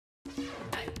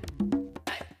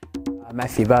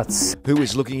Matthew Butts. Who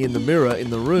is looking in the mirror in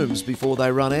the rooms before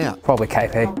they run out? Probably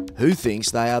KP. Who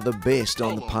thinks they are the best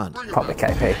on the punt? Probably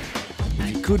KP.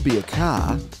 If you could be a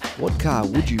car, what car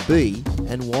would you be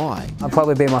and why? I'd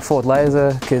probably be my Ford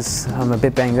Laser because I'm a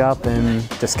bit banged up and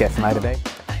just get from A to B.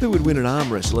 Who would win an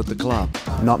arm wrestle at the club?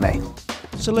 Not me.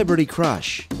 Celebrity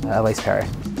crush. Elise Perry.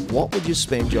 What would you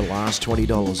spend your last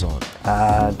 $20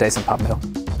 on? Decent pub meal.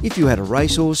 If you had a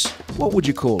racehorse, what would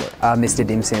you call it? Mr.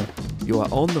 Dim Sim. You are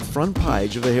on the front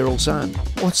page of the Herald Sun.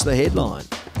 What's the headline?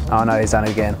 Oh no, he's done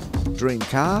it again. Dream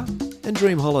car and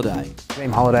dream holiday.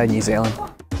 Dream holiday, New Zealand.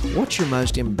 What's your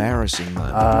most embarrassing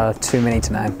moment? Too many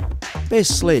to name.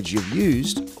 Best sledge you've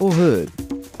used or heard?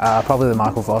 Probably the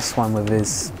Michael Voss one with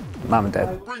his mum and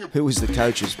dad. Who is the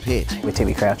coach's pet? With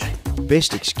Timmy Crouch.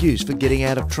 Best excuse for getting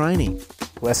out of training?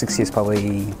 Worst excuse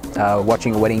probably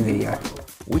watching a wedding video.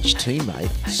 Which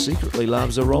teammate secretly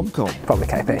loves a rom-com? Probably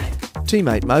KP.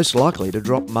 Teammate most likely to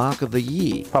drop mark of the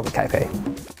year? Probably KP.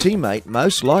 Teammate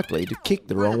most likely to kick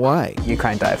the wrong way?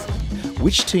 Ukraine Dave.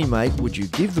 Which teammate would you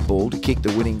give the ball to kick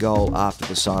the winning goal after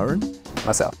the siren?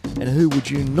 Myself. And who would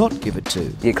you not give it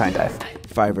to? Ukraine Dave.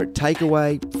 Favourite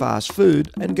takeaway, fast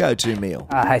food and go-to meal?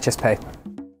 HSP.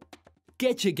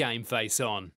 Get your GameFace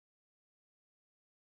on.